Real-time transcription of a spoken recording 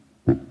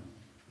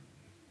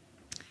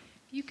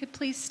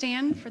please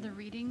stand for the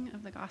reading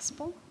of the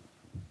gospel?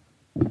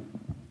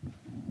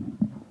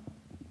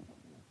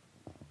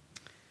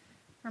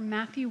 From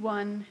Matthew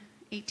 1,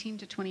 18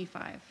 to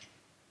 25.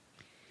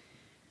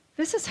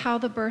 This is how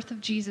the birth of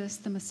Jesus,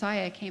 the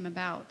Messiah, came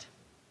about.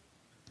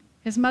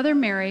 His mother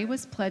Mary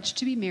was pledged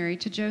to be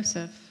married to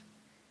Joseph.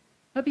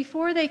 But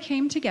before they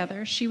came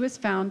together, she was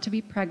found to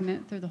be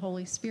pregnant through the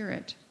Holy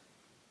Spirit.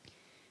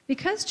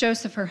 Because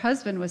Joseph, her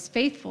husband, was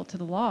faithful to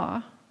the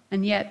law,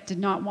 and yet did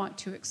not want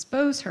to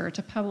expose her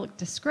to public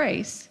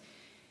disgrace,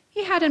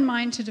 he had in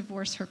mind to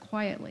divorce her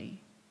quietly.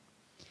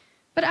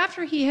 But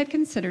after he had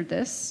considered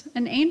this,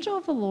 an angel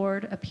of the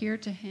Lord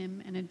appeared to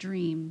him in a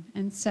dream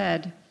and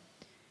said,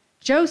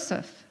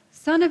 "Joseph,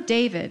 son of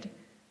David,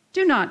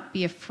 do not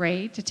be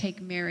afraid to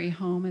take Mary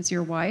home as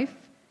your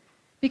wife,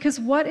 because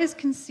what is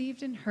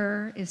conceived in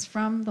her is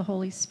from the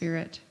Holy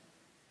Spirit.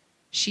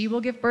 She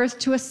will give birth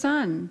to a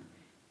son,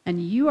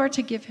 and you are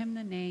to give him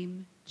the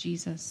name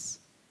Jesus,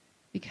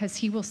 because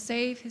he will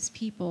save his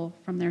people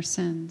from their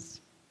sins."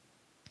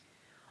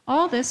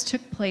 All this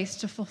took place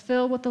to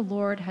fulfill what the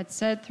Lord had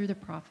said through the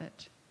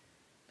prophet.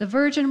 The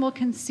virgin will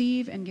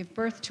conceive and give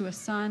birth to a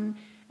son,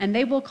 and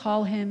they will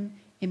call him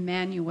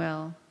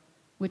Emmanuel,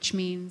 which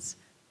means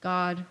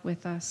God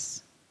with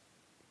us.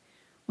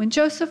 When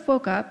Joseph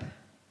woke up,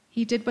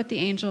 he did what the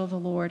angel of the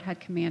Lord had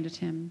commanded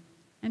him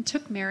and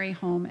took Mary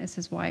home as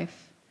his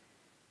wife.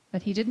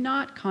 But he did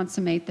not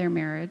consummate their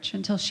marriage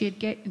until she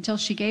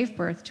gave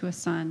birth to a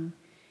son,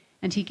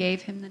 and he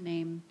gave him the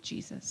name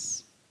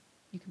Jesus.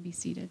 You can be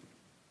seated.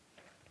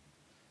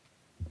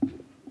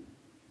 Good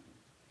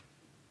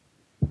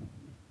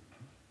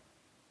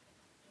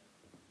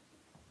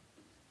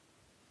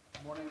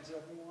morning to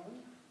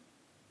everyone.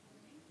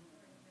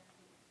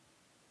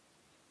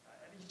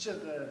 At each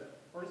of the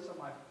births of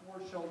my 4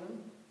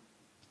 children,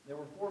 there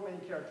were 4 main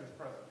characters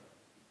present.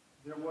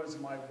 There was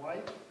my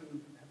wife,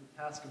 who had the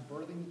task of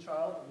birthing the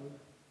child,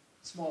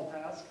 a small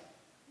task.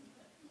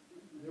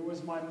 There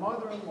was my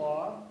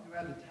mother-in-law, who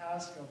had the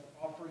task of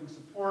offering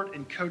support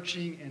and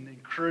coaching and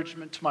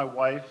encouragement to my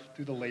wife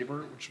through the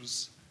labor, which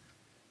was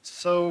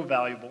so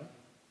valuable.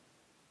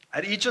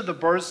 At each of the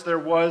births, there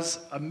was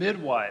a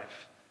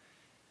midwife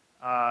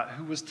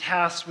who was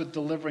tasked with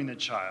delivering the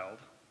child.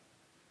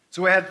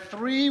 So we had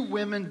 3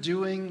 women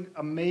doing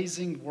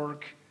amazing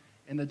work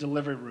in the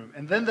delivery room.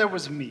 And then there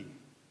was me.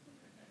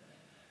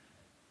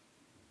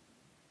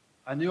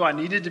 I knew I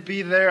needed to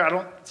be there.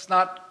 It's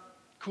not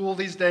cool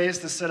these days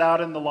to sit out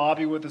in the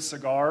lobby with a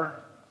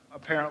cigar,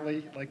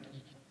 apparently.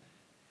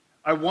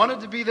 I wanted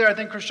to be there. I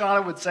think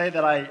Krishana would say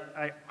that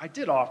I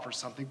did offer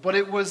something. But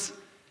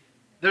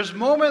there's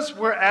moments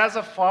where as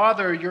a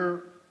father,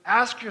 you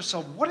ask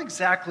yourself, what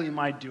exactly am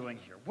I doing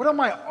here? What am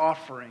I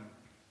offering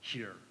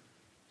here?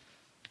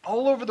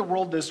 All over the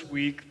world this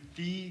week,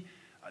 the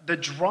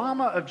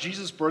drama of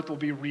Jesus' birth will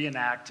be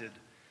reenacted.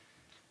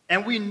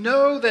 And we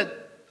know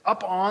that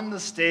up on the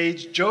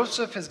stage,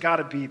 Joseph has got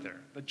to be there.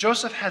 But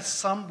Joseph has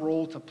some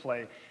role to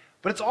play.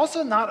 But it's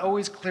also not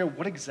always clear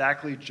what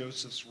exactly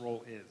Joseph's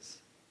role is.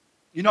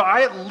 You know,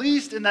 I at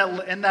least in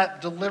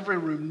that delivery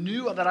room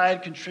knew that I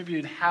had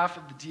contributed half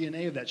of the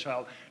DNA of that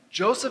child.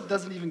 Joseph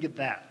doesn't even get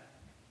that.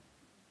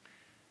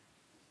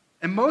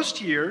 And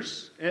most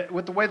years,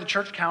 with the way the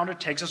church calendar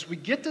takes us, we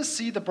get to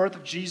see the birth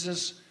of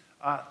Jesus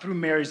through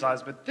Mary's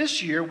eyes. But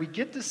this year, we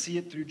get to see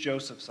it through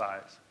Joseph's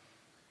eyes.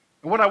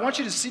 And what I want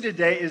you to see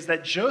today is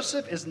that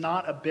Joseph is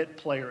not a bit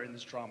player in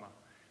this drama.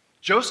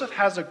 Joseph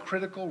has a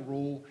critical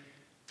role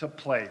to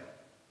play.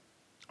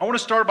 I want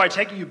to start by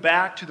taking you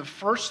back to the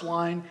first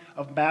line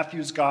of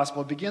Matthew's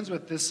gospel. It begins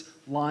with this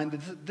line: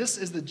 this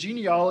is the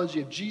genealogy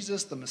of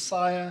Jesus, the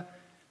Messiah,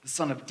 the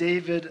son of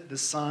David, the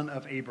son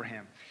of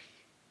Abraham.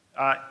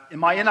 In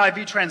my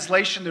NIV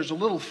translation, there's a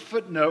little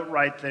footnote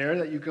right there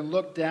that you can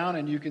look down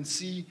and you can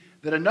see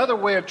that another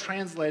way of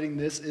translating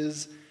this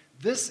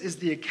is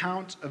the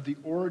account of the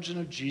origin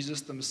of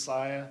Jesus, the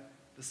Messiah,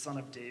 the son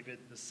of David,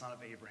 the son of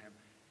Abraham.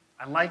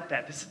 I like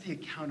that. This is the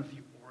account of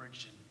the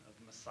origin of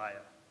the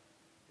Messiah.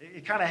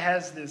 It kind of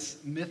has this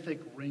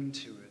mythic ring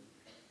to it.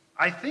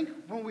 I think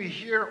when we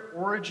hear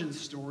origin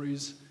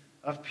stories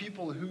of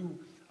people who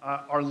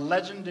are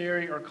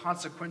legendary or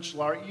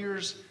consequential, our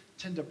ears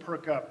tend to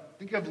perk up.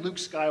 Think of Luke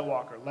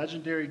Skywalker,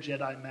 legendary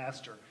Jedi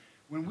Master.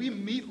 When we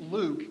meet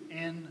Luke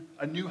in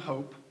A New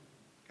Hope,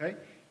 okay,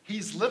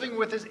 he's living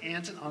with his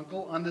aunt and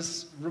uncle on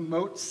this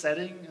remote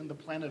setting in the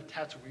planet of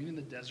Tatooine in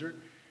the desert.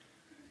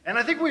 And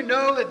I think we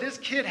know that this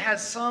kid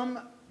has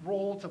some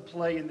role to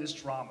play in this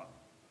drama.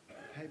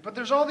 Okay? But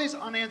there's all these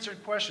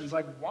unanswered questions,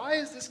 like why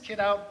is this kid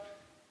out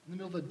in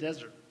the middle of the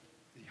desert?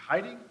 Is he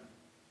hiding?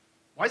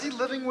 Why is he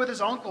living with his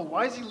uncle?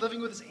 Why is he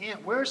living with his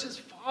aunt? Where's his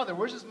father?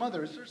 Where's his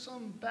mother? Is there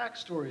some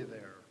backstory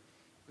there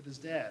with his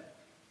dad?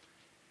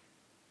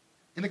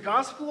 In the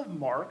Gospel of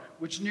Mark,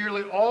 which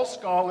nearly all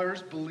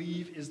scholars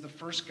believe is the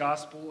first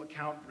gospel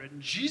account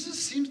written,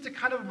 Jesus seems to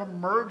kind of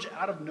emerge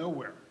out of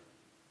nowhere.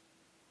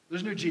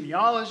 There's no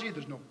genealogy,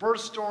 there's no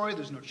birth story,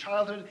 there's no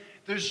childhood.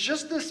 there's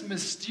just this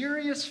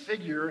mysterious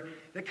figure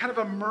that kind of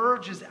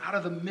emerges out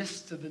of the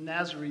mist of the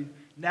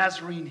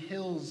Nazarene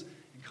hills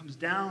and comes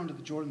down to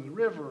the Jordan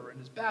River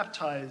and is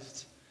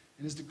baptized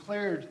and is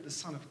declared the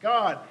Son of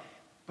God.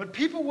 But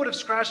people would have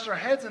scratched their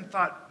heads and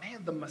thought,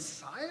 man, the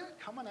Messiah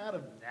coming out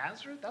of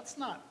Nazareth? That's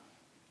not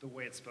the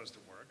way it's supposed to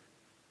work.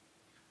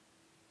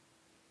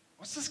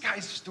 What's this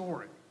guy's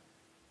story?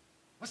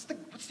 What's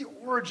the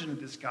origin of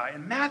this guy?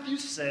 And Matthew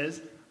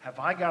says, have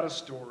I got a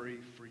story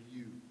for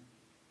you?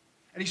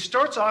 And he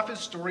starts off his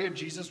story of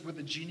Jesus with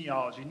a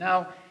genealogy.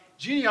 Now,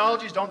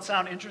 genealogies don't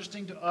sound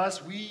interesting to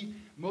us.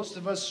 Most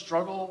of us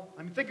struggle.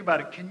 I mean, think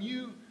about it.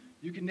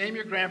 You can name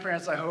your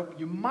grandparents, I hope.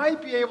 You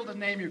might be able to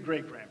name your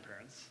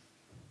great-grandparents.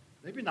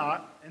 Maybe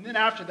not. And then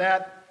after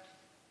that,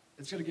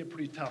 it's going to get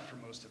pretty tough for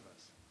most of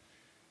us.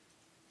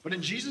 But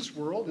in Jesus'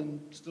 world,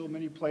 and still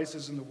many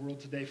places in the world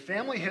today,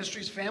 family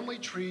histories, family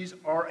trees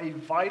are a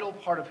vital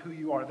part of who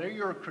you are. They're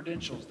your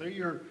credentials. They're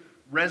your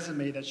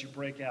resume that you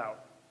break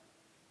out.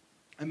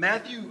 And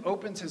Matthew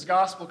opens his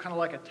gospel kind of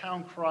like a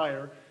town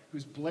crier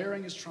who's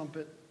blaring his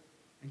trumpet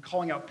and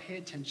calling out, pay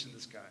attention to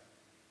this guy.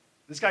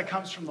 This guy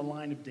comes from the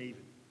line of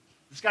David.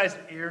 This guy's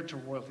heir to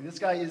royalty. This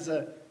guy he's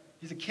a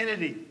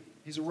Kennedy.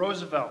 He's a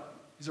Roosevelt.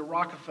 He's a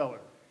Rockefeller.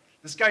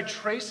 This guy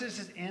traces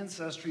his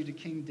ancestry to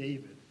King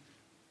David,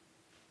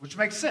 which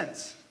makes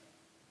sense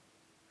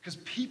because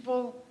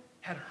people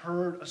had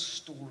heard a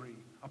story,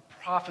 a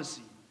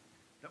prophecy,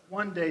 that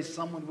one day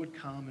someone would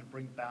come and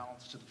bring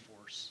balance to the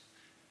force.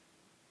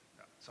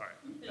 No, sorry,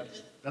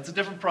 that's a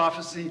different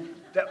prophecy.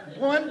 That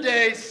one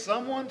day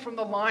someone from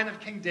the line of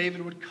King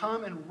David would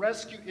come and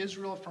rescue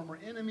Israel from her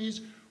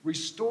enemies,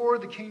 restore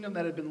the kingdom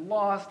that had been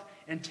lost,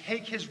 and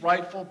take his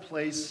rightful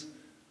place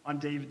on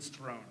David's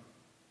throne.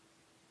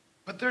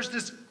 But there's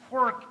this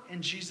quirk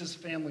in Jesus'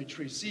 family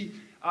tree. See,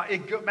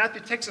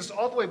 Matthew takes us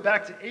all the way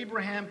back to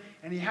Abraham,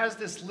 and he has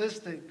this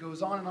list that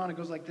goes on and on. It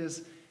goes like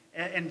this.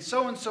 And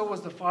so-and-so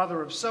was the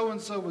father of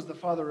so-and-so, was the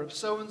father of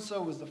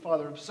so-and-so, was the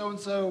father of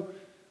so-and-so,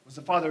 was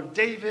the father of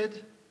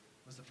David,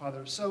 was the father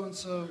of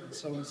so-and-so, and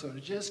so-and-so. And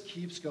it just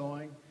keeps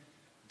going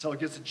until it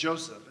gets to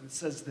Joseph. And it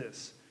says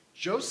this,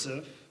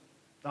 Joseph,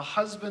 the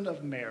husband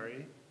of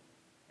Mary,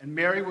 and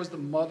Mary was the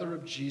mother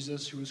of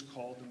Jesus, who is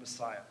called the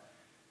Messiah.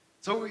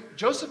 So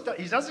Joseph,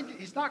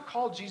 he's not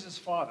called Jesus'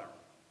 father,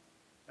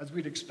 as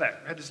we'd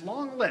expect. We had this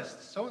long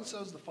list.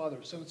 So-and-so is the father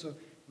of so-and-so.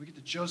 We get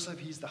to Joseph,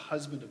 he's the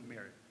husband of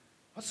Mary.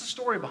 What's the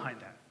story behind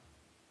that?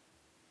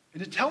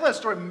 And to tell that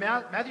story,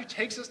 Matthew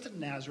takes us to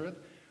Nazareth,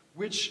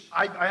 which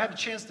I had a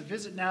chance to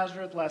visit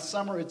Nazareth last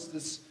summer.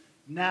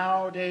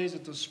 Nowadays,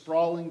 it's a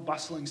sprawling,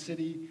 bustling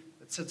city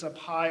that sits up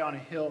high on a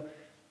hill.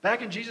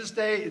 Back in Jesus'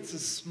 day, it's a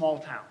small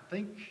town.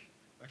 Think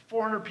like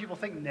 400 people,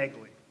 think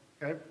Negley,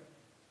 okay?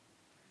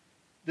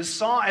 This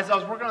song, as I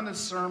was working on this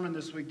sermon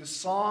this week, the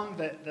song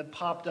that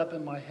popped up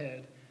in my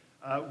head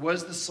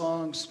was the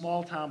song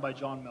Small Town by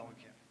John Mellencamp.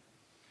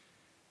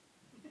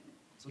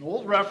 It's an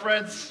old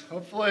reference.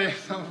 Hopefully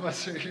some of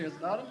us are here.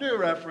 It's not a new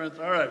reference.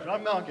 All right,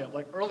 John Mellencamp,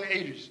 like early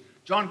 80s.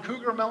 John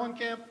Cougar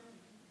Mellencamp?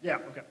 Yeah,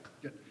 okay,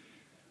 good.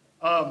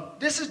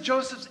 This is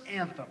Joseph's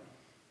anthem.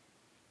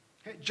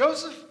 Okay,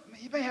 Joseph,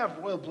 he may have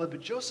royal blood,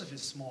 but Joseph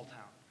is small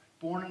town.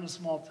 Born in a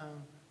small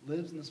town,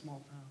 lives in a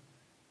small town,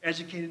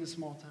 educated in a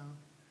small town,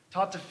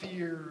 taught to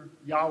fear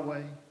Yahweh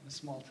in a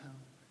small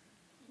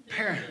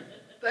town.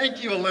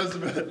 Thank you,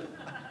 Elizabeth.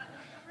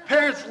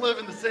 Parents live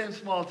in the same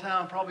small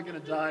town, probably going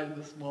to die in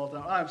this small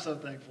town. I'm so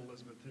thankful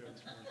Elizabeth here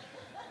this morning.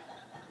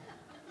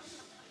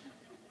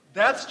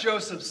 That's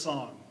Joseph's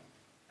song,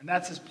 and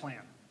that's his plan.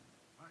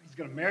 He's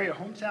going to marry a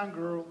hometown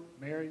girl,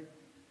 Mary.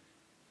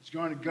 He's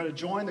going to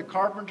join the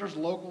carpenters,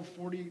 local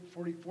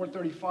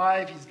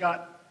 435. He's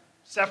got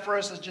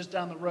Sepphoris is just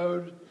down the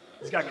road.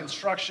 He's got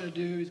construction to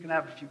do. He's going to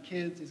have a few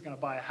kids. He's going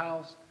to buy a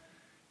house.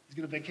 He's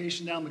going to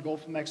vacation down the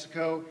Gulf of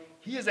Mexico.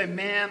 He is a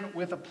man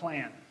with a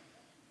plan.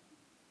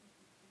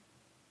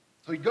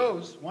 So he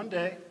goes one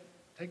day,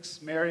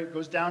 takes Mary,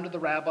 goes down to the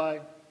rabbi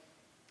in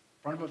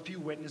front of a few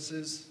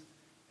witnesses,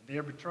 and they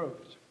are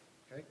betrothed.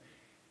 Okay?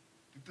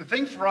 The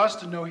thing for us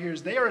to know here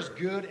is they are as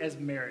good as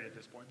married at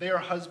this point. They are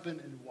husband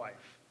and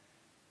wife.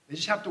 They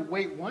just have to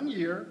wait 1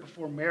 year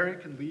before Mary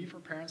can leave her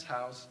parents'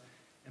 house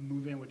and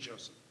move in with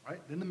Joseph. Right?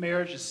 Then the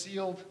marriage is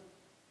sealed.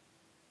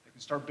 They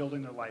can start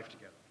building their life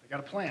together. They got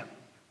a plan.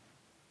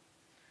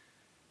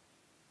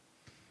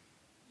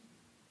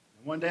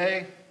 And one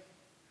day,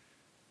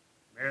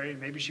 Mary,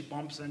 maybe she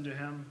bumps into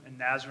him in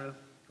Nazareth,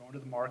 going to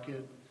the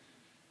market.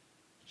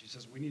 She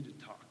says, we need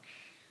to talk.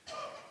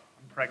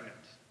 I'm pregnant.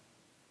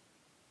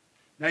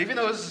 Now, even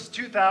though this is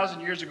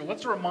 2,000 years ago,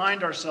 let's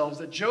remind ourselves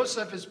that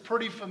Joseph is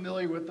pretty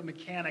familiar with the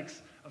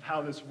mechanics of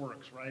how this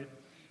works, right?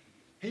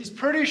 He's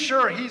pretty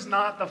sure he's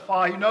not the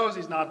father. He knows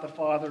he's not the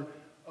father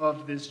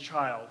of this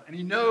child. And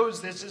he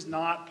knows this is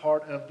not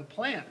part of the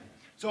plan.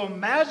 So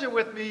imagine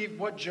with me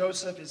what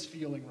Joseph is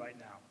feeling right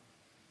now.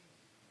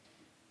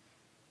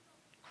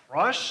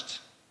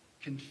 Crushed,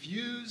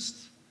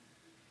 confused,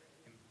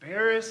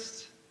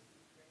 embarrassed,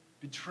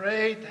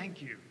 betrayed,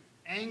 thank you,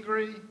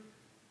 angry,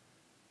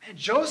 And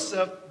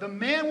Joseph, the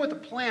man with a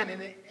plan,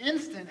 in an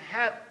instant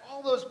had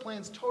all those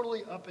plans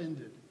totally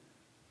upended.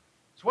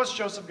 So what's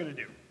Joseph going to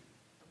do?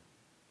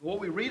 What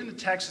we read in the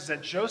text is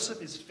that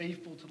Joseph is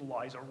faithful to the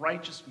law. He's a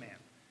righteous man.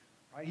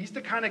 Right? He's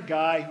the kind of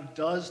guy who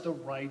does the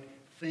right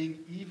thing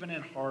even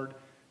in hard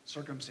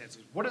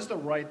circumstances. What is the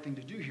right thing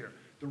to do here?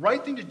 The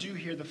right thing to do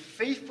here, the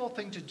faithful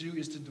thing to do,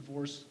 is to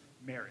divorce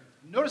Mary.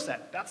 Notice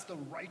that. That's the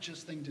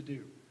righteous thing to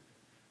do.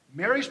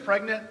 Mary's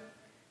pregnant.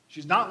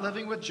 She's not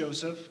living with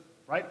Joseph.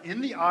 Right?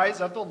 In the eyes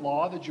of the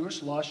law, the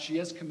Jewish law, she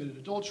has committed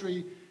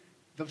adultery.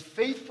 The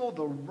faithful,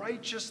 the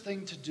righteous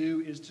thing to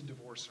do is to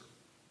divorce her.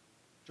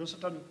 Joseph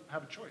doesn't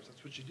have a choice.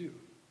 That's what you do.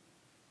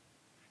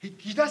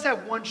 He does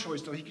have one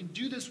choice, though. He can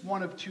do this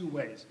one of two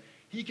ways.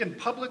 He can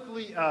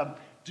publicly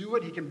do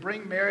it. He can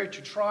bring Mary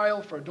to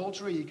trial for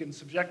adultery. He can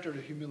subject her to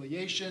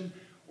humiliation,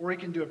 or he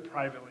can do it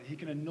privately. He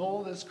can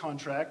annul this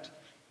contract,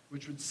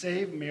 which would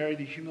save Mary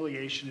the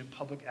humiliation and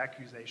public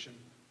accusation,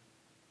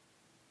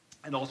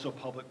 and also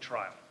public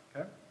trial.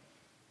 Okay?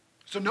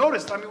 So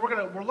notice,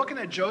 we're looking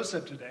at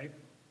Joseph today.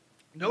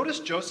 Notice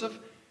Joseph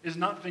is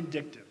not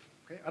vindictive.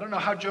 Okay? I don't know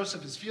how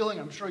Joseph is feeling.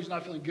 I'm sure he's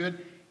not feeling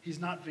good. He's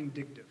not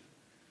vindictive.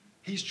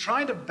 He's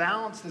trying to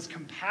balance this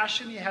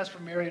compassion he has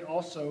for Mary and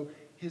also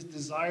his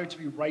desire to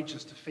be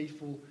righteous, to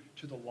faithful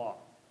to the law.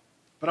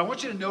 But I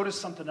want you to notice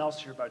something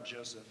else here about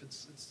Joseph.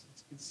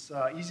 It's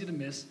easy to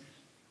miss.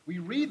 We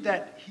read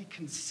that he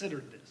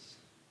considered this.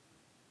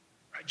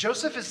 Right?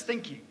 Joseph is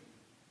thinking.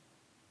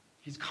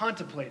 He's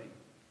contemplating.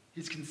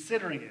 He's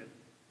considering it.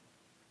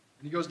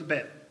 And he goes to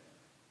bed.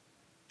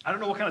 I don't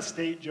know what kind of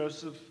state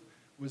Joseph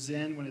was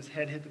in when his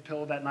head hit the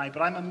pillow that night,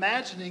 but I'm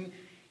imagining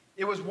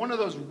it was one of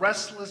those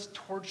restless,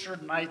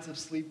 tortured nights of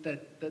sleep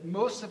that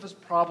most of us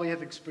probably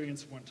have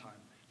experienced one time.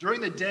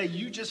 During the day,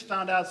 you just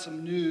found out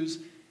some news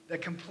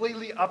that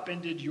completely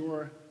upended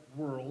your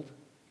world,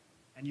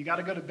 and you got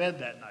to go to bed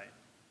that night.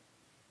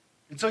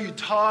 And so you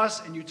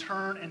toss and you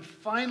turn, and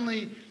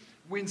finally,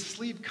 when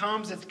sleep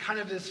comes, it's kind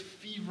of this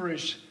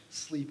feverish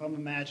sleep, I'm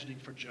imagining,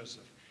 for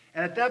Joseph.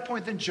 And at that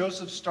point, then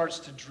Joseph starts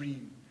to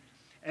dream.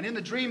 And in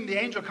the dream, the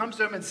angel comes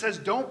to him and says,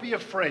 "Don't be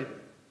afraid."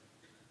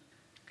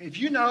 Okay, if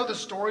you know the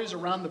stories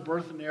around the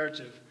birth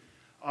narrative,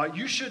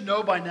 you should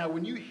know by now,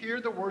 when you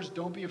hear the words,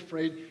 "Don't be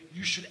afraid,"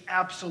 you should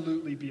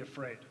absolutely be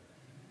afraid.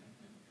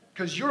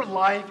 Because your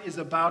life is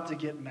about to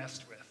get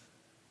messed with.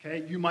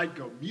 Okay, you might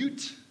go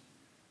mute.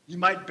 You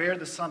might bear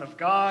the Son of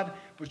God,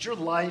 but your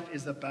life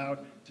is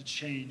about to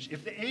change.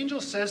 If the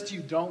angel says to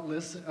you, "Don't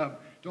listen,"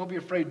 don't be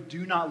afraid,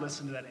 do not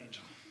listen to that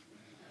angel.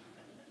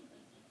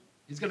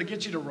 He's going to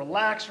get you to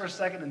relax for a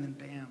second, and then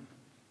bam,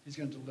 he's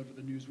going to deliver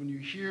the news. When you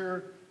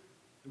hear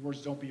the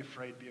words, "Don't be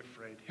afraid, be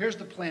afraid." Here's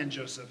the plan,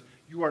 Joseph.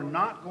 You are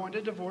not going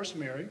to divorce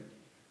Mary.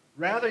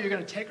 Rather, you're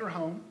going to take her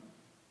home,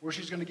 where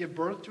she's going to give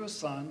birth to a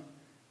son.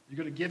 You're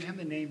going to give him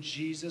the name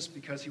Jesus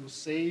because he will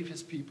save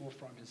his people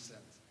from his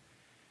sins.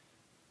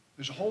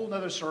 There's a whole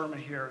other sermon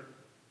here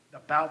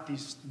about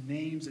these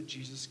names that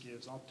Jesus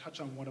gives. I'll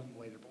touch on one of them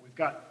later, but we've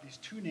got these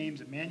two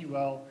names,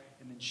 Emmanuel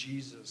and then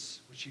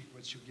Jesus, which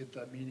you'll get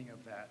the meaning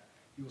of that.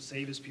 He will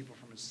save his people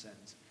from his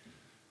sins.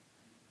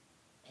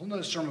 A whole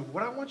other sermon.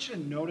 What I want you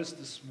to notice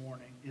this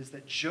morning is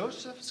that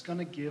Joseph's going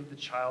to give the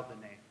child the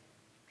name.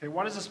 Okay,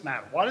 why does this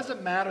matter? Why does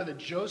it matter that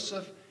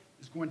Joseph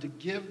is going to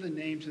give the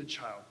name to the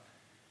child?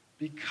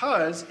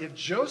 Because if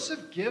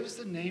Joseph gives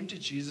the name to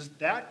Jesus,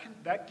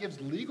 that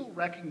gives legal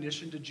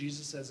recognition to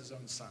Jesus as his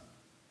own son.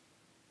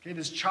 Okay,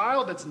 this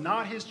child that's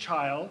not his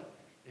child,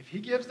 if he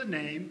gives the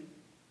name,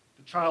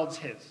 the child's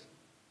his.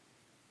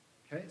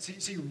 Okay,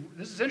 see,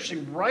 this is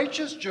interesting.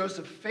 Righteous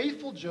Joseph,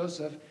 faithful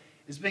Joseph,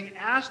 is being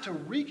asked to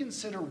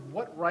reconsider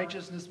what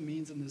righteousness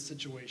means in this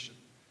situation.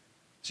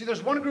 See,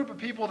 there's one group of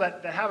people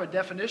that have a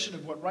definition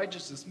of what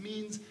righteousness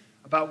means,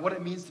 about what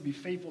it means to be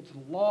faithful to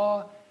the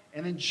law,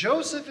 and then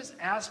Joseph is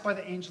asked by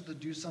the angel to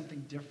do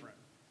something different.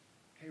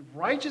 Okay,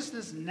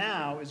 righteousness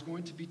now is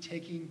going to be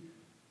taking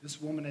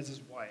this woman as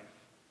his wife.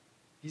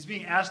 He's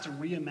being asked to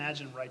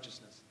reimagine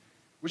righteousness,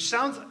 which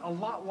sounds a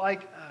lot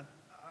like a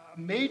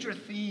major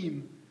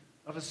theme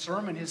of a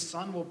sermon his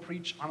son will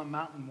preach on a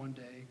mountain one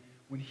day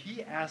when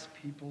he asks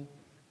people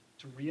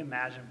to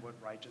reimagine what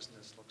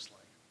righteousness looks like.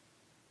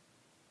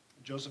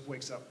 Joseph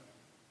wakes up.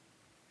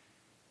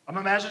 I'm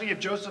imagining if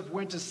Joseph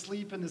went to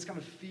sleep in this kind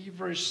of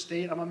feverish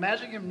state, I'm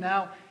imagining him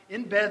now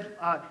in bed,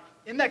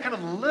 in that kind of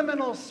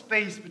liminal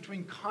space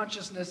between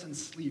consciousness and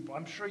sleep.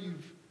 I'm sure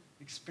you've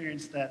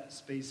experienced that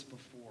space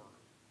before.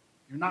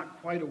 You're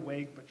not quite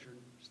awake, but you're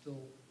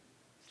still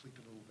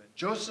sleeping a little bit.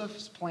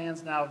 Joseph's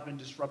plans now have been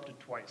disrupted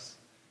twice.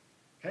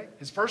 Okay?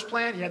 His first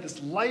plan, he had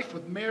this life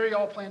with Mary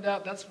all planned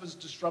out. That was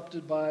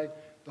disrupted by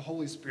the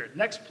Holy Spirit.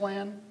 Next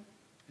plan,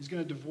 he's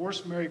going to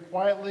divorce Mary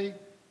quietly.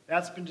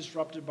 That's been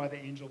disrupted by the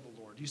angel of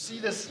the Lord. You see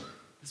this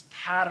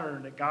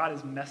pattern that God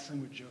is messing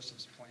with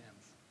Joseph's plans.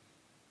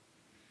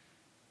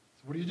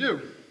 So what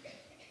do?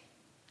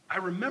 I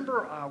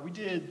remember we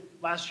did,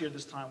 last year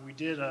this time, we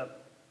did a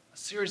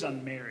series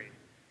on Mary.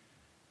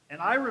 And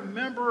I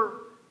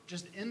remember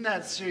just in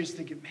that series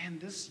thinking, man,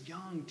 this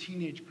young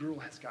teenage girl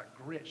has got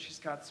grit. She's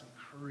got some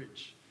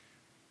courage.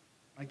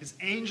 Like this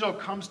angel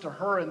comes to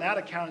her in that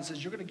account and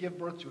says, you're going to give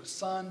birth to a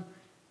son.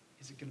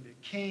 Is it going to be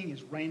a king?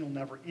 His reign will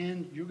never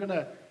end.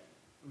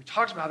 We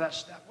talked about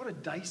that. What a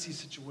dicey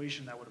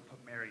situation that would have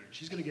put Mary in.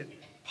 She's going to get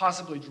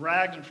possibly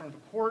dragged in front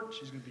of the court.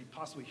 She's going to be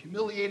possibly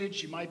humiliated.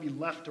 She might be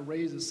left to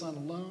raise a son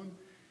alone.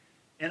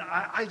 And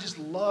I just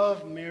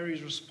love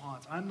Mary's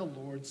response. I'm the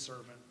Lord's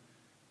servant.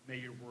 May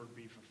your word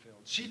be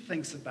fulfilled. She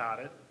thinks about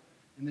it,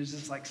 and there's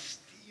this like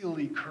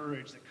steely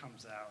courage that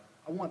comes out.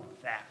 I want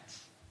that.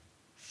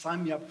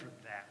 Sign me up for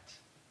that.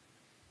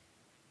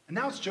 And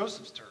now it's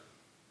Joseph's turn.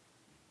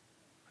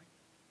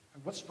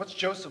 What's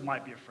Joseph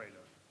might be afraid of?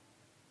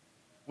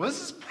 Well,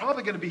 this is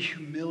probably going to be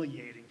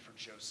humiliating for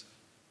Joseph.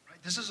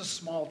 Right? This is a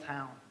small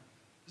town.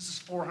 This is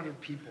 400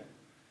 people.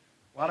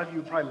 A lot of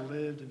you probably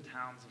lived in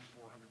towns of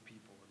 400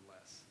 people or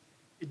less.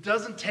 It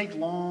doesn't take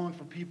long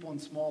for people in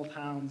small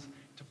towns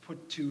to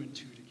put two and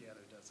two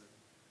together, does it?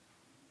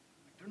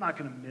 They're not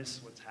going to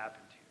miss what's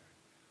happened here.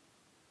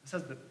 This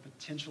has the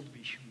potential to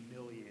be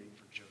humiliating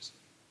for Joseph.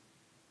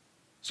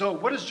 So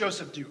what does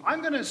Joseph do?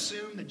 I'm going to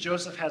assume that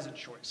Joseph has a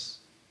choice.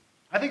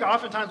 I think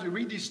oftentimes we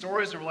read these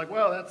stories and we're like,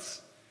 well,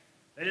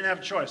 they didn't have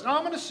a choice. No,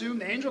 I'm going to assume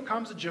the angel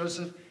comes to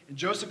Joseph, and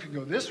Joseph can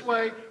go this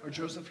way or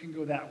Joseph can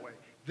go that way.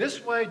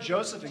 This way,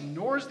 Joseph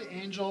ignores the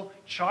angel,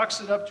 chalks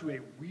it up to a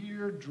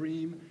weird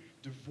dream,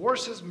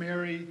 divorces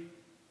Mary,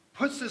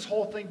 puts this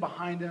whole thing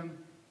behind him,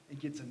 and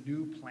gets a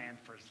new plan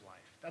for his life.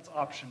 That's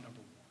option number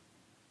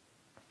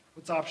one.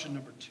 What's option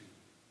number two?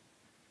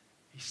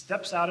 He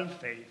steps out in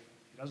faith.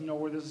 He doesn't know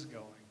where this is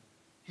going.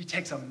 He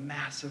takes a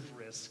massive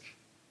risk.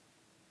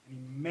 And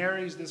he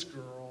marries this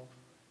girl,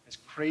 as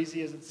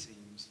crazy as it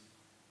seems,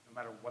 no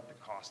matter what the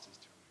cost is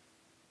to him.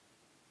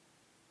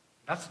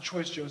 That's the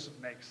choice Joseph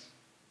makes.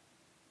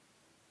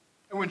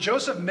 And when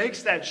Joseph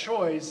makes that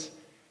choice,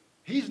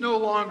 he's no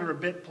longer a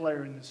bit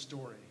player in this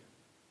story.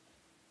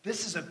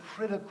 This is a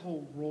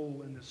critical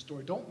role in this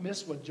story. Don't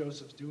miss what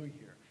Joseph's doing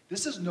here.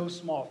 This is no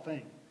small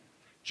thing.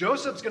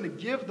 Joseph's going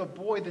to give the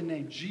boy the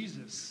name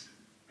Jesus.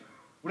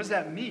 What does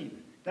that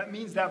mean? That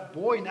means that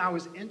boy now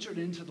is entered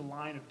into the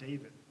line of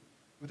David.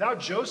 Without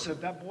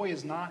Joseph, that boy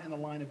is not in the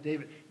line of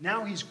David.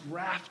 Now he's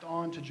grafted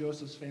onto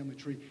Joseph's family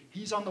tree.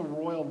 He's on the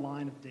royal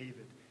line of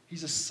David.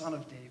 He's a son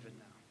of David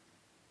now.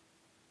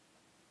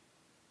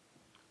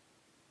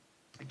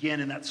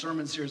 Again, in that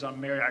sermon series on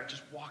Mary, I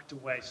just walked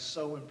away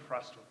so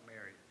impressed with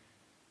Mary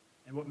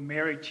and what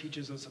Mary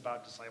teaches us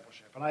about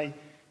discipleship. And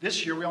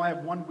this year, we only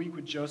have 1 week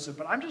with Joseph,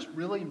 but I'm just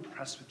really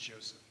impressed with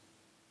Joseph.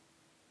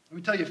 Let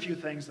me tell you a few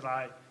things that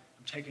I am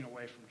taking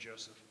away from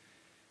Joseph.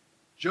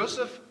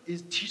 Joseph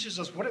teaches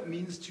us what it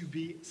means to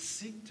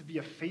seek to be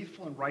a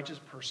faithful and righteous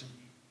person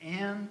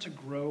and to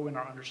grow in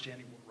our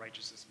understanding of what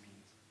righteousness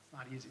means. It's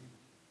not easy.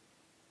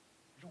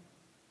 We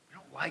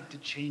don't like to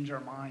change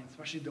our minds,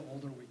 especially the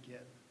older we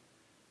get.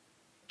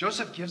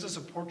 Joseph gives us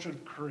a portrait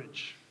of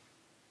courage.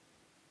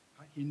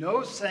 He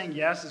knows saying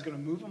yes is going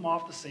to move him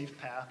off the safe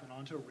path and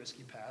onto a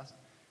risky path.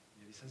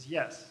 And he says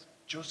yes.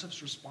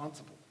 Joseph's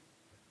responsible.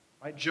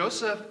 Right?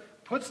 Joseph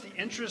puts the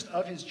interest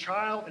of his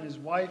child and his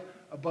wife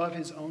above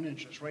his own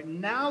interest. Right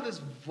now, this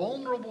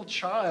vulnerable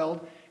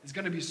child is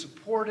going to be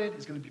supported,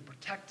 is going to be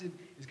protected,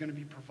 is going to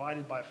be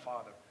provided by a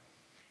father.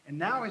 And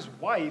now his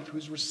wife,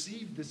 who's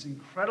received this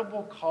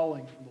incredible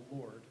calling from the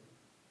Lord,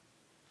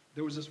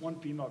 there was this one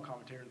female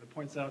commentator that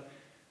points out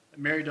that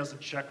Mary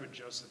doesn't check with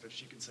Joseph if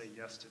she can say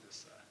yes to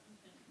this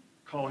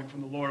calling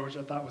from the Lord, which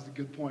I thought was a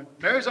good point.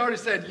 Mary's already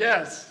said,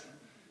 yes,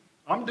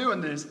 I'm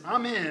doing this,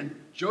 I'm in.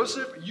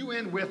 Joseph, you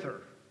in with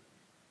her?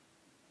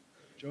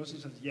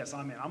 Joseph says, yes,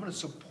 I'm in. I'm going to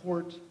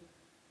support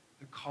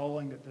the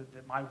calling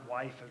that my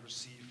wife has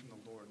received from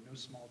the Lord. No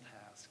small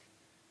task.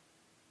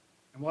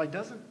 And while he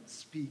doesn't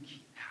speak,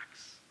 he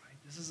acts. Right?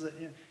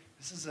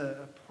 This is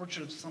a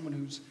portrait of someone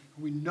who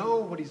we know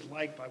what he's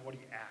like by what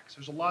he acts.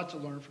 There's a lot to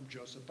learn from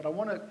Joseph, but I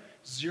want to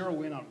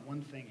zero in on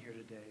one thing here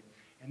today,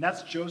 and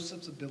that's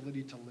Joseph's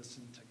ability to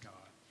listen to God.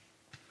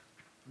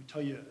 Let me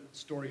tell you a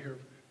story here.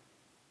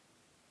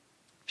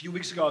 A few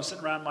weeks ago, I was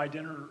sitting around my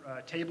dinner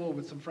table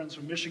with some friends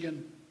from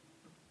Michigan,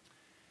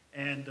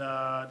 and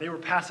they were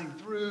passing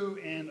through,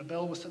 and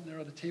Abel was sitting there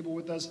at the table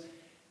with us,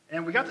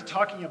 and we got to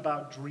talking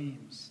about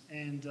dreams.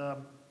 And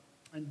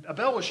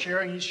Abel was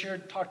sharing,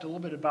 talked a little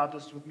bit about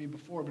this with me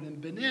before, but in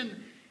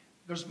Benin,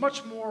 there's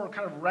much more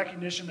kind of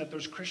recognition that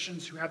there's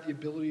Christians who have the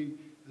ability,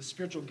 the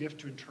spiritual gift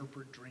to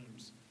interpret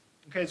dreams.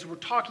 Okay, so we're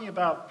talking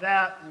about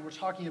that, and we're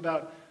talking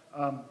about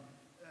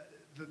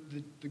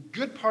the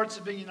good parts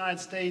of being United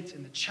States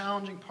and the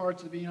challenging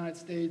parts of being United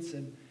States,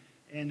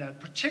 and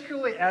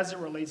particularly as it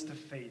relates to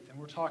faith. And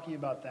we're talking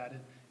about that.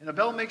 And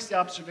Abel makes the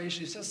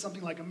observation, he says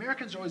something like,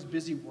 Americans are always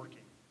busy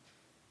working.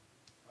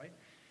 Right?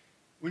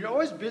 When you're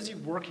always busy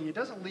working, it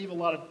doesn't leave a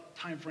lot of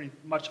time for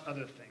much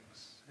other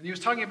things. And he was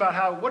talking about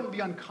how it wouldn't be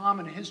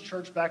uncommon in his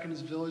church back in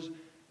his village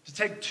to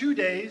take 2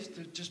 days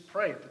to just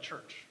pray at the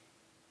church.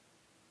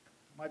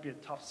 It might be a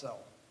tough sell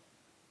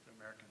to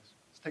Americans.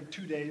 Let's take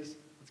 2 days,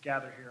 let's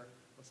gather here,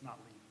 let's not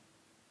leave.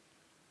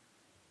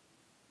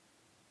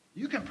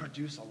 You can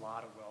produce a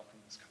lot of wealth in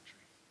this country.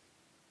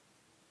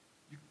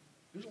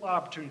 There's a lot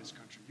of opportunity in this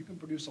country. You can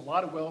produce a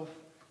lot of wealth,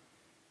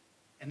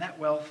 and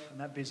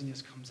that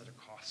busyness comes at a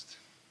cost.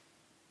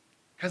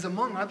 Because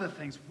among other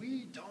things,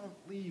 we don't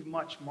leave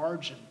much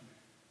margin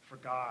for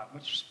God,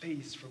 much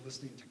space for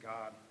listening to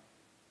God.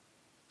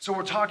 So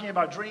we're talking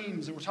about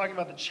dreams, and we're talking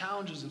about the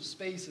challenges of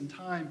space and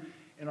time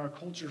in our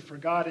culture for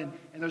God. And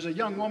there's a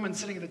young woman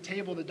sitting at the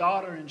table, the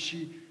daughter, and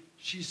she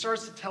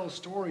starts to tell a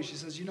story. She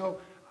says,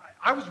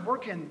 I was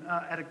working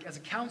as a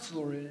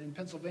counselor in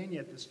Pennsylvania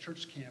at this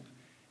church camp,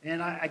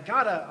 and I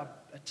got a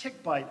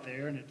tick bite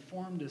there, and it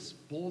formed this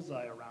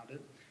bullseye around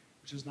it,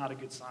 which is not a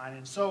good sign.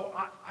 And so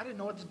I didn't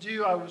know what to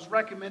do. I was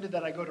recommended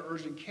that I go to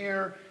urgent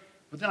care,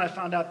 but then I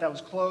found out that was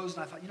closed,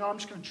 and I thought, I'm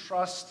just going to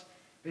trust,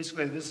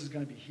 basically, that this is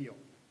going to be healed.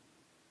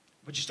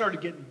 But she started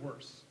getting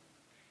worse.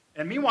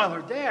 And meanwhile,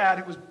 her dad,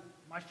 who was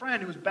my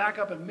friend, who was back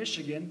up in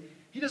Michigan,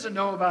 he doesn't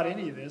know about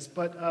any of this,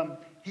 but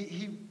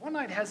he one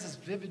night has this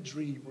vivid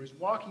dream where he's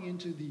walking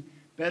into the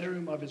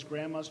bedroom of his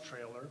grandma's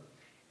trailer,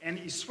 and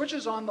he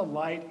switches on the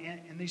light,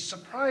 and he's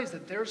surprised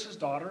that there's his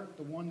daughter,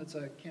 the one that's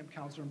a camp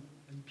counselor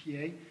in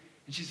PA,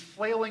 and she's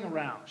flailing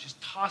around. She's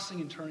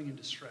tossing and turning in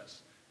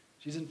distress.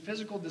 She's in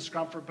physical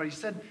discomfort, but he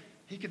said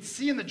he could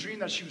see in the dream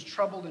that she was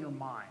troubled in her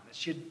mind, that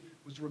she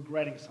was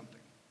regretting something.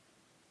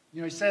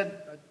 He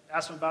said, I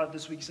asked him about it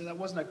this week, he said, that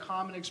wasn't a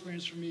common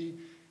experience for me.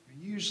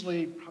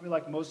 Usually, probably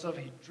like most of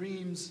it, he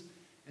dreams,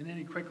 and then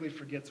he quickly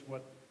forgets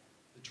what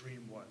the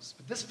dream was.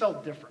 But this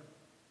felt different.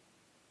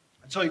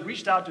 And so he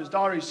reached out to his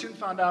daughter. He soon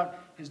found out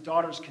his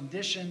daughter's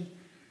condition,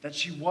 that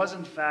she was,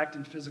 in fact,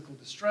 in physical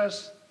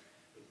distress.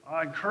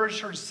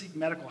 Encouraged her to seek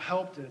medical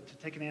help, to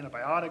take an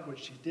antibiotic, which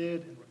she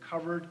did and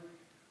recovered.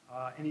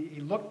 And he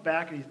looked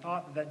back and he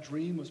thought that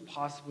dream was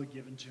possibly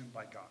given to him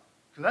by God.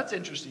 Because that's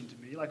interesting to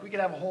me. Like, we could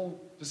have a whole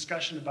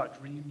discussion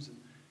about dreams and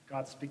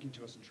God speaking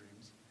to us in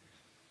dreams.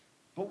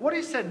 But what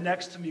he said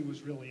next to me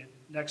was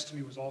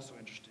also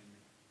interesting to me.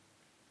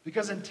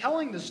 Because in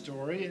telling this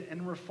story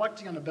and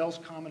reflecting on Abel's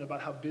comment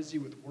about how busy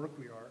with work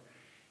we are,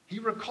 he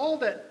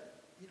recalled that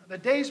the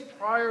days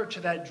prior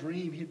to that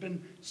dream, he'd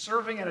been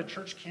serving at a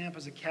church camp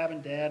as a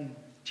cabin dad and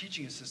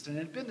teaching assistant.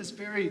 And it had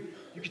been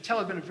you could tell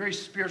it had been a very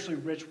spiritually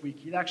rich week.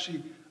 He'd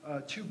actually,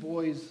 2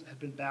 boys had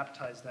been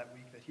baptized that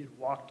week that he had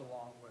walked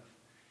along with.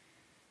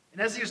 And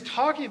as he was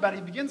talking about it,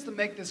 he begins to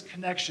make this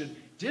connection.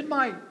 Did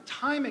my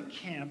time at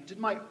camp, did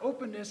my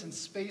openness and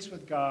space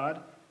with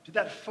God, did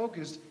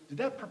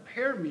that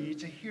prepare me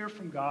to hear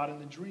from God in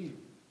the dream?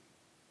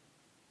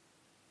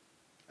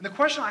 And the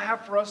question I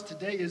have for us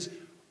today is,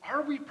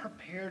 are we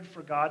prepared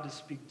for God to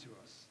speak to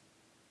us?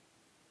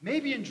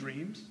 Maybe in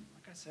dreams.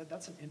 Like I said,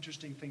 that's an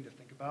interesting thing to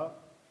think about.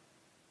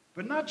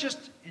 But not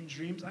just in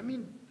dreams. I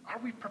mean, are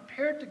we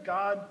prepared to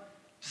God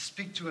to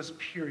speak to us,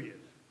 period?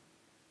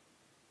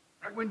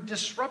 Right? When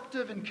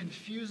disruptive and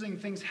confusing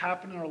things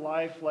happen in our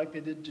life, like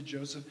they did to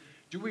Joseph,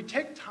 do we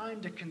take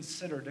time to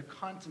consider, to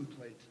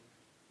contemplate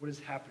what is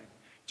happening?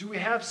 Do we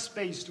have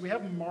space? Do we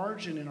have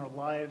margin in our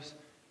lives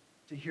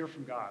to hear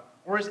from God?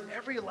 Or is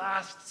every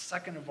last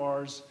second of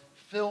ours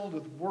filled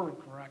with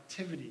work or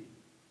activity?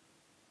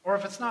 Or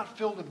if it's not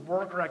filled with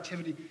work or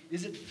activity,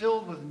 is it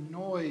filled with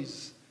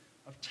noise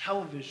of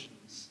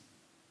televisions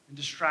and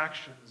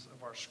distractions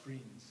of our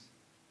screens?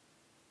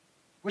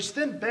 Which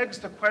then begs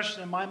the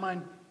question in my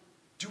mind,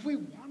 do we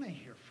want to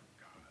hear from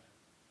God?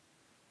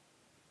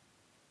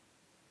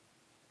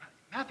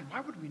 Matthew, why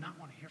would we not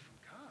want to hear from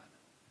God?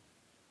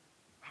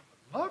 I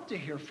would love to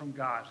hear from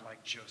God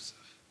like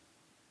Joseph.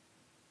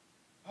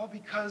 Oh,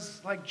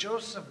 because like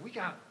Joseph, we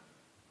got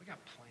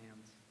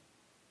plans.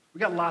 We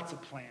got lots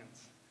of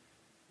plans.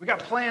 We got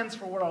plans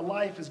for what our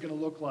life is going to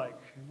look like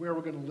and where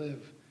we're going to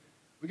live.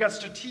 We got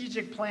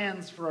strategic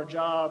plans for our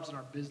jobs and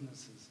our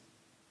businesses.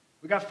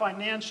 We got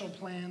financial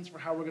plans for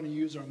how we're going to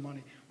use our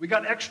money. We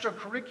got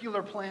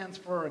extracurricular plans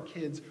for our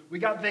kids. We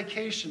got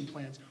vacation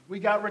plans. We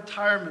got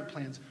retirement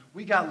plans.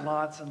 We got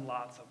lots and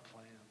lots of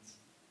plans.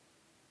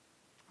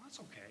 Well, that's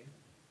okay.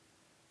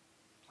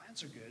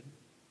 Plans are good.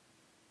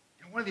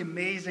 One of the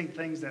amazing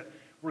things that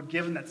we're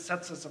given that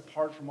sets us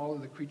apart from all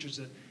of the creatures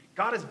that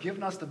God has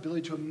given us the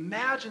ability to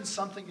imagine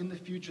something in the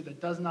future that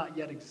does not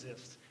yet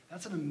exist.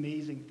 That's an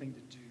amazing thing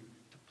to do.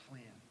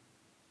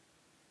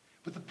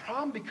 But the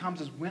problem becomes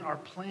is when our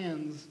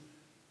plans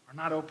are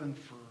not open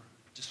for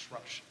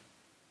disruption.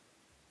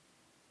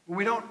 When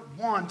we don't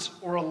want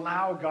or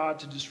allow God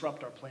to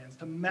disrupt our plans,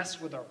 to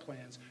mess with our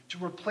plans,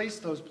 to replace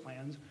those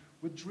plans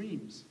with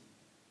dreams.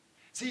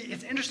 See,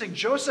 it's interesting.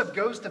 Joseph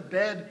goes to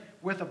bed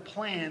with a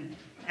plan,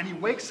 and he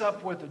wakes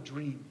up with a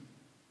dream.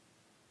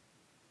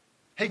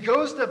 He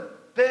goes to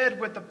bed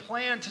with a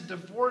plan to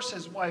divorce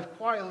his wife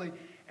quietly,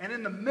 and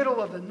in the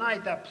middle of the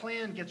night, that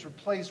plan gets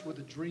replaced with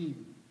a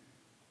dream.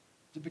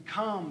 To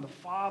become the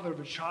father of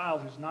a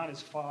child who's not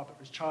his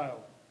child.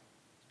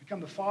 To become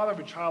the father of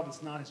a child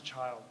that's not his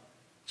child.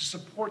 To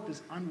support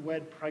this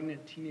unwed,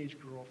 pregnant teenage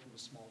girl from a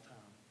small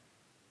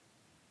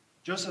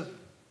town.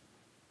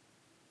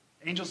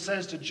 Angel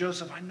says to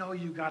Joseph, I know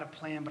you got a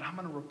plan, but I'm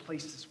going to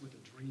replace this with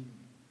a dream.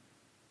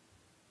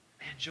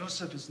 Man,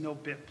 Joseph is no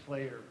bit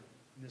player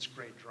in this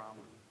great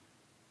drama.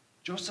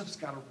 Joseph's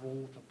got a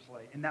role to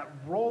play, and that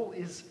role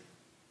is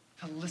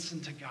to listen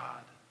to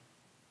God.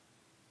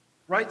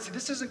 Right? See,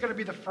 this isn't going to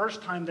be the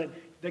first time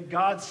that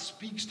God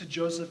speaks to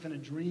Joseph in a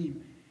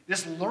dream.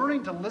 This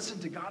learning to listen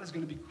to God is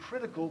going to be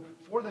critical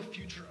for the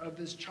future of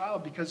this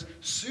child, because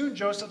soon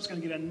Joseph's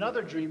going to get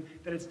another dream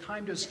that it's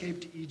time to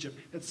escape to Egypt,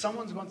 that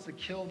someone wants to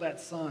kill that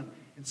son,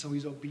 and so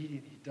he's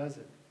obedient. He does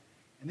it.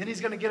 And then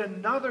he's going to get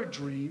another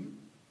dream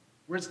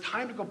where it's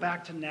time to go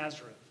back to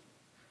Nazareth.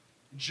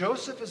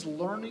 Joseph is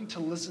learning to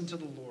listen to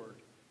the Lord.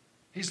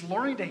 He's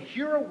learning to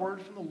hear a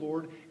word from the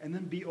Lord and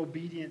then be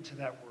obedient to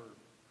that word.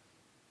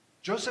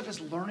 Joseph is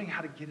learning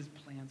how to get his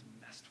plans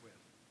messed with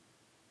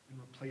and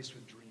replaced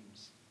with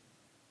dreams.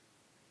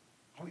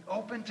 Are we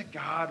open to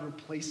God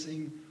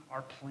replacing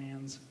our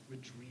plans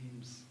with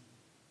dreams?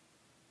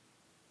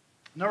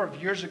 A number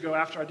of years ago,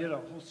 after I did a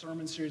whole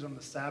sermon series on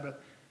the Sabbath,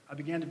 I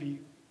began to be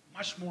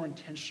much more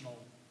intentional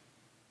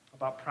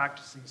about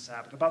practicing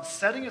Sabbath, about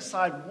setting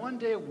aside one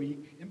day a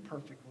week,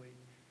 imperfectly,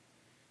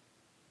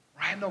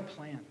 where I had no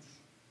plans.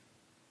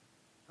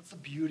 That's the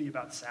beauty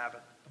about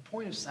Sabbath. The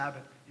point of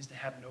Sabbath is to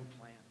have no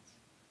plans.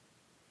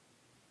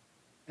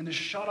 And to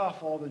shut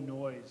off all the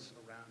noise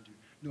around you.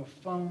 No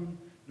phone,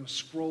 no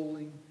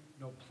scrolling,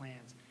 no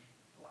plans.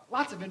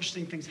 Lots of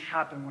interesting things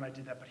happened when I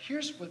did that, but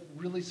here's what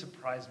really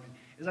surprised me.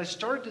 As I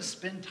started to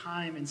spend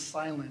time in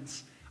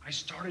silence, I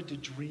started to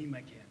dream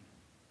again.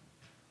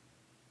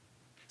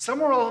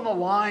 Somewhere along the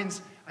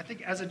lines, I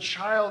think as a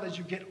child, as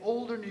you get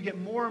older and you get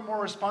more and more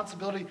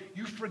responsibility,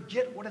 you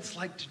forget what it's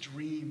like to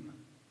dream.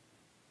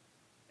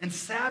 And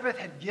Sabbath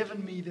had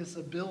given me this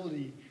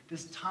ability,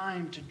 this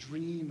time to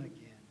dream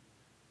again.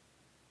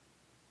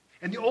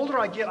 And the older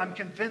I get, I'm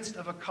convinced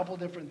of a couple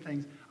different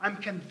things. I'm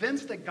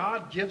convinced that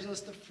God gives us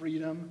the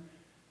freedom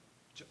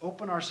to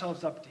open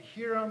ourselves up to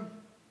hear Him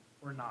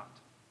or not.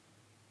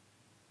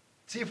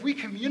 See, if we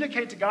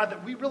communicate to God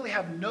that we really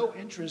have no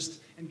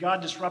interest in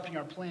God disrupting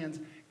our plans,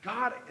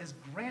 God has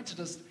granted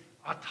us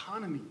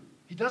autonomy.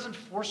 He doesn't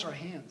force our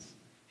hands.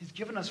 He's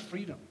given us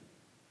freedom.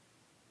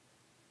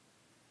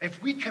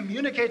 If we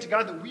communicate to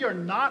God that we are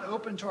not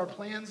open to our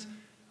plans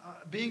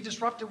being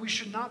disrupted, we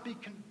should not be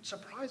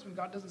surprised when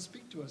God doesn't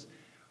speak to us.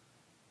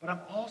 But I'm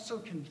also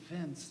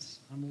convinced,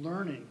 I'm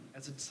learning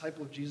as a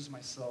disciple of Jesus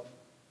myself,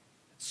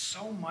 that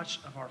so much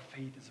of our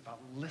faith is about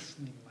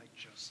listening like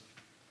Joseph.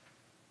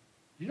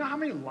 You know how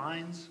many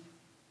lines,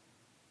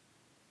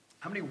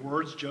 how many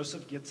words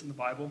Joseph gets in the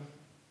Bible?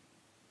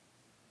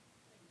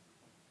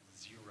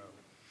 0.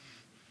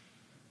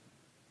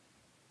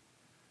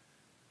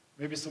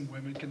 Maybe some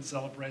women can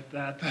celebrate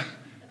that.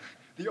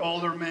 The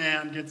older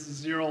man gets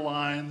 0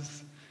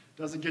 lines,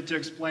 doesn't get to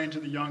explain to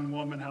the young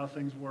woman how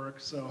things work.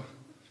 So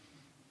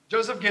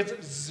Joseph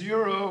gets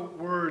 0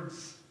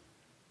 words.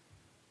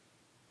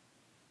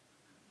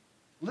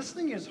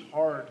 Listening is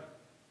hard.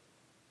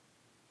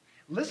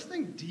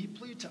 Listening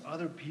deeply to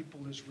other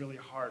people is really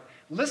hard.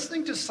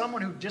 Listening to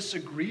someone who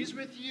disagrees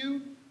with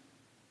you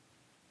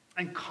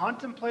and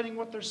contemplating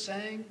what they're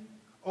saying,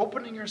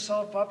 opening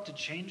yourself up to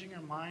changing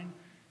your mind,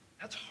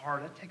 that's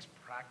hard. That takes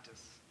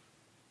practice.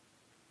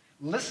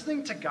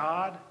 Listening to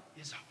God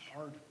is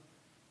hard.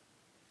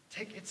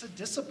 It's a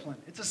discipline.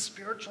 It's a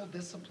spiritual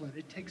discipline.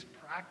 It takes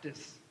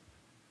practice.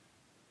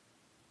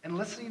 And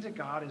listening to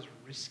God is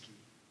risky.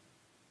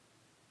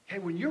 Okay,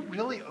 when you're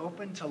really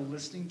open to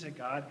listening to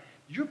God,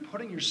 you're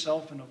putting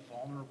yourself in a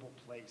vulnerable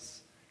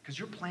place because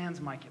your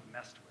plans might get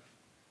messed with.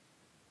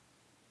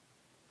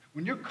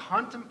 When you're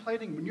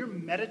contemplating, when you're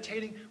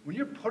meditating, when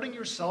you're putting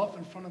yourself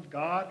in front of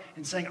God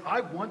and saying,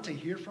 I want to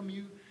hear from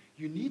you,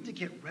 you need to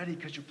get ready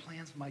because your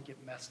plans might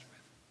get messed with.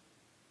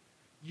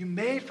 You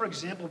may, for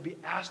example, be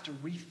asked to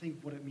rethink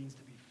what it means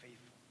to be faithful.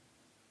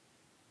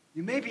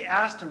 You may be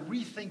asked to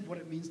rethink what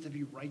it means to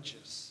be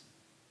righteous.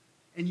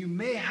 And you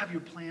may have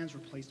your plans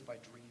replaced by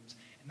dreams,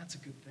 and that's a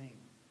good thing.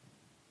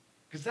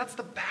 Because that's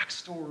the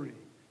backstory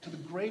to the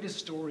greatest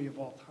story of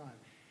all time.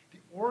 The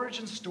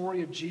origin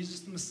story of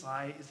Jesus the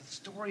Messiah is a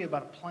story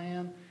about a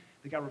plan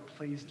that got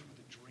replaced with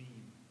a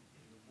dream.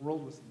 The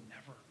world was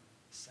never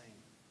the same.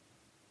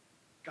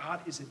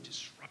 God is a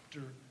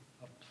disruptor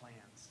of plans.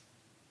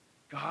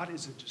 God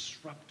is a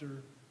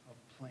disruptor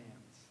of plans.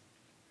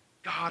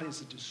 God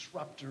is a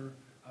disruptor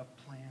of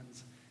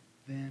plans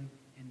then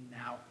and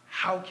now.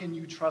 How can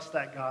you trust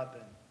that God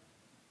then?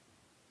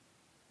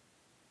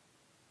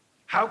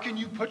 How can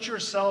you put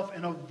yourself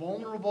in a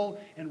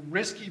vulnerable and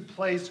risky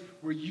place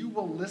where you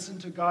will listen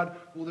to God?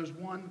 Well, there's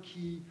one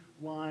key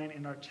line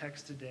in our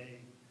text today.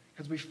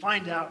 Because we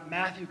find out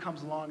Matthew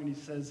comes along and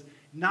he says,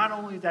 not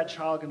only is that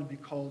child going to be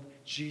called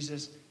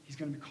Jesus, he's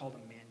going to be called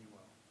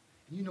Emmanuel.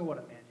 And you know what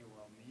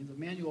Emmanuel means.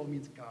 Emmanuel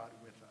means God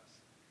with us.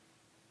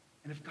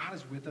 And if God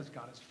is with us,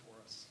 God is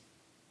for us.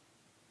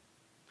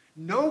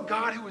 No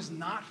God who is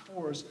not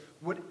for us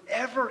would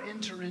ever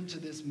enter into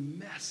this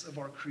mess of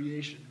our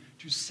creation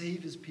to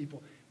save his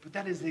people. But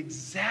that is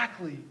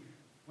exactly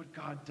what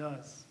God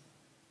does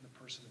in the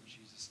person of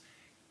Jesus.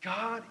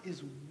 God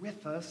is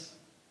with us,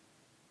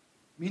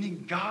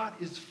 meaning God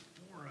is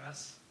for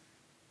us,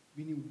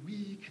 meaning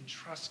we can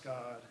trust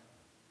God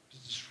to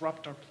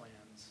disrupt our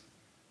plans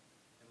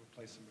and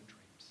replace them